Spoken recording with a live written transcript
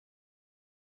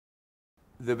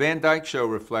The Van Dyke Show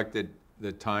reflected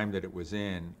the time that it was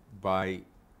in by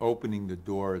opening the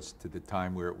doors to the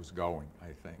time where it was going, I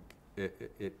think.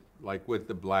 Like with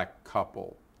the black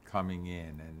couple coming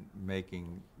in and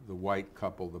making the white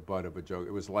couple the butt of a joke,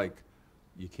 it was like,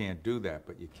 you can't do that,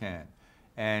 but you can.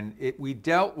 And we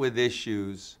dealt with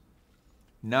issues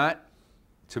not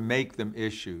to make them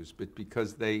issues, but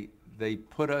because they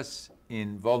put us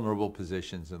in vulnerable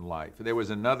positions in life. There was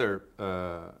another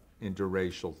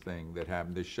interracial thing that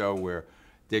happened, the show where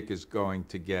Dick is going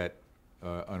to get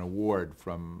an award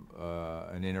from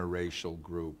an interracial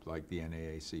group like the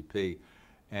NAACP,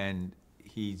 and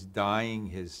he's dyeing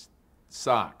his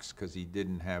socks because he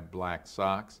didn't have black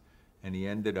socks, and he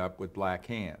ended up with black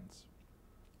hands.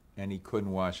 And he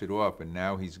couldn't wash it off, and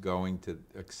now he's going to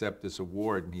accept this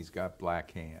award, and he's got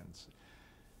black hands.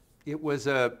 It was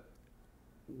a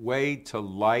way to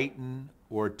lighten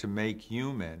or to make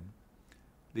human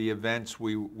the events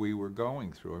we were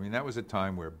going through. I mean, that was a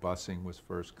time where busing was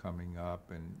first coming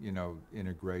up, and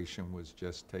integration was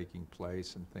just taking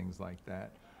place and things like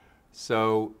that.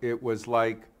 So it was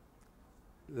like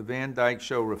the Van Dyke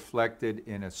Show reflected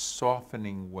in a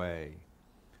softening way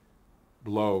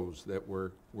blows that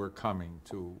were coming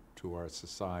to our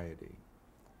society.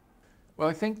 Well,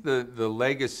 I think the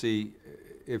legacy,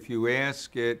 if you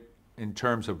ask it in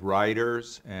terms of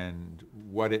writers and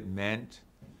what it meant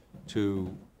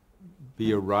to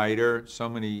be a writer, so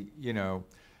many,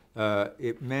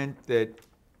 it meant that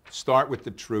start with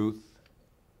the truth,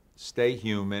 stay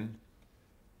human,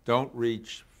 don't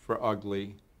reach for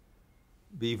ugly,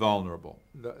 be vulnerable.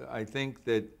 I think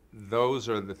that those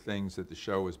are the things that the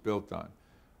show was built on.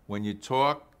 When you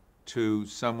talk to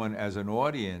someone as an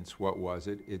audience, what was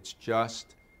it? It's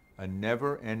just a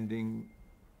never-ending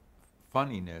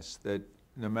funniness that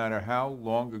no matter how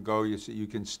long ago you see, you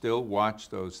can still watch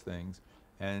those things,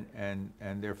 and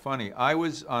they're funny. I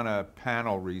was on a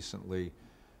panel recently,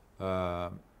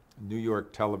 New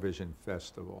York Television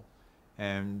Festival,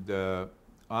 and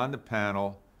on the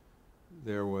panel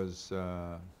there was,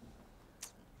 I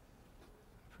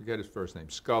forget his first name,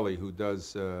 Scully, who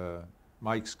does,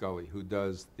 Mike Scully, who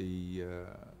does the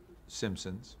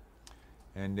Simpsons,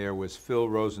 and there was Phil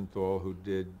Rosenthal, who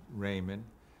did Raymond,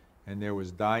 and there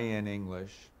was Diane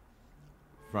English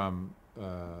from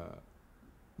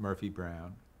Murphy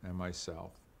Brown, and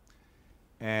myself.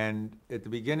 And at the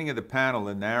beginning of the panel,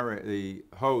 the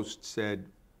host said,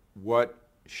 what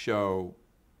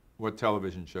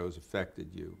television shows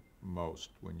affected you most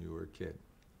when you were a kid?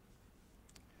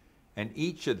 And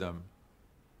each of them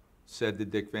said the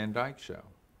Dick Van Dyke Show,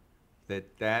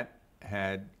 that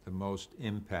had the most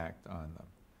impact on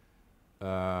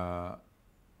them.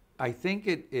 I think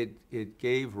it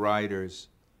gave writers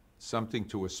something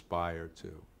to aspire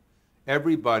to.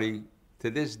 Everybody, to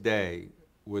this day,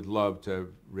 would love to have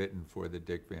written for the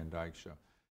Dick Van Dyke Show.